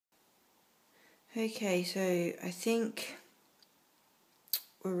Okay, so I think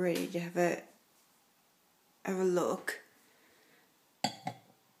we're ready to have a look.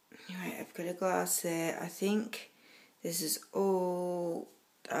 Right, I've got a glass there. I think this is all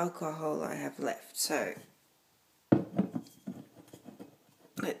the alcohol I have left. So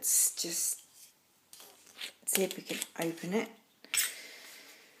let's just see if we can open it.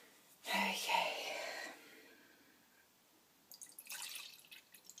 Okay.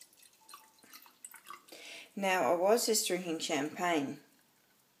 Now, I was just drinking champagne,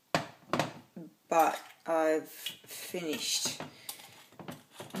 but I've finished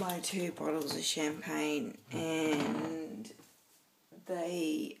my 2 bottles of champagne and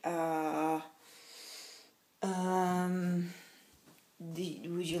they are... would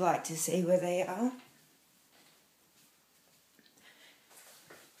you like to see where they are?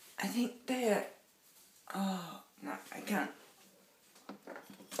 I think they're... Oh, no, I can't.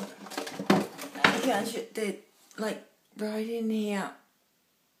 They're like right in here.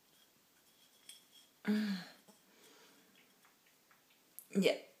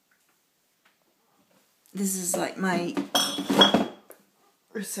 Yeah. This is like my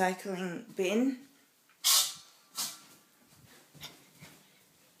recycling bin.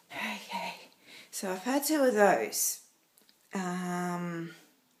 Okay. So I've had 2 of those.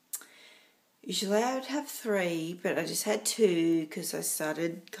 Usually I would have 3, but I just had 2 because I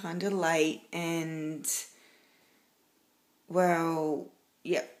started kind of late and, well,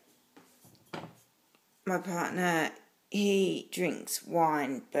 yep. My partner, he drinks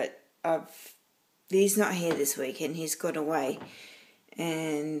wine, but he's not here this weekend. He's got away,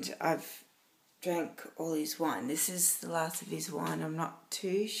 and I've drank all his wine. This is the last of his wine. I'm not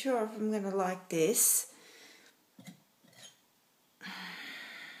too sure if I'm going to like this.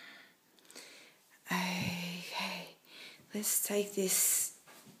 Okay, let's take this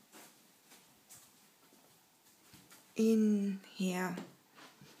in here.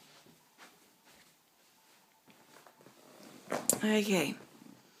 Okay.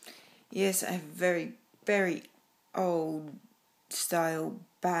 Yes, I have very, very old style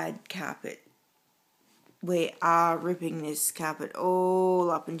bad carpet. We are ripping this carpet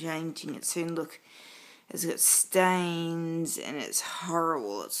all up and changing it soon. Look, it's got stains and it's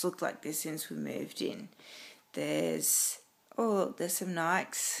horrible. It's looked like this since we moved in. There's some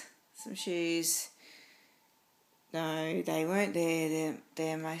Nikes, some shoes. No, they weren't there.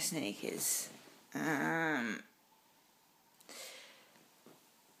 They're my sneakers.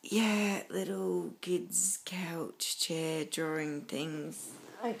 Yeah, little kids' couch, chair, drawing things.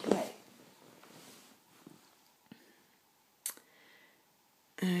 Okay.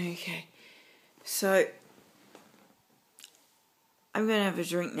 So, I'm going to have a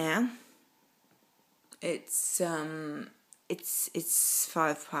drink now. It's 5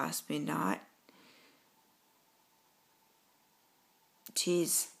 past midnight.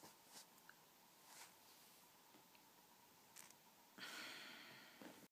 Cheers.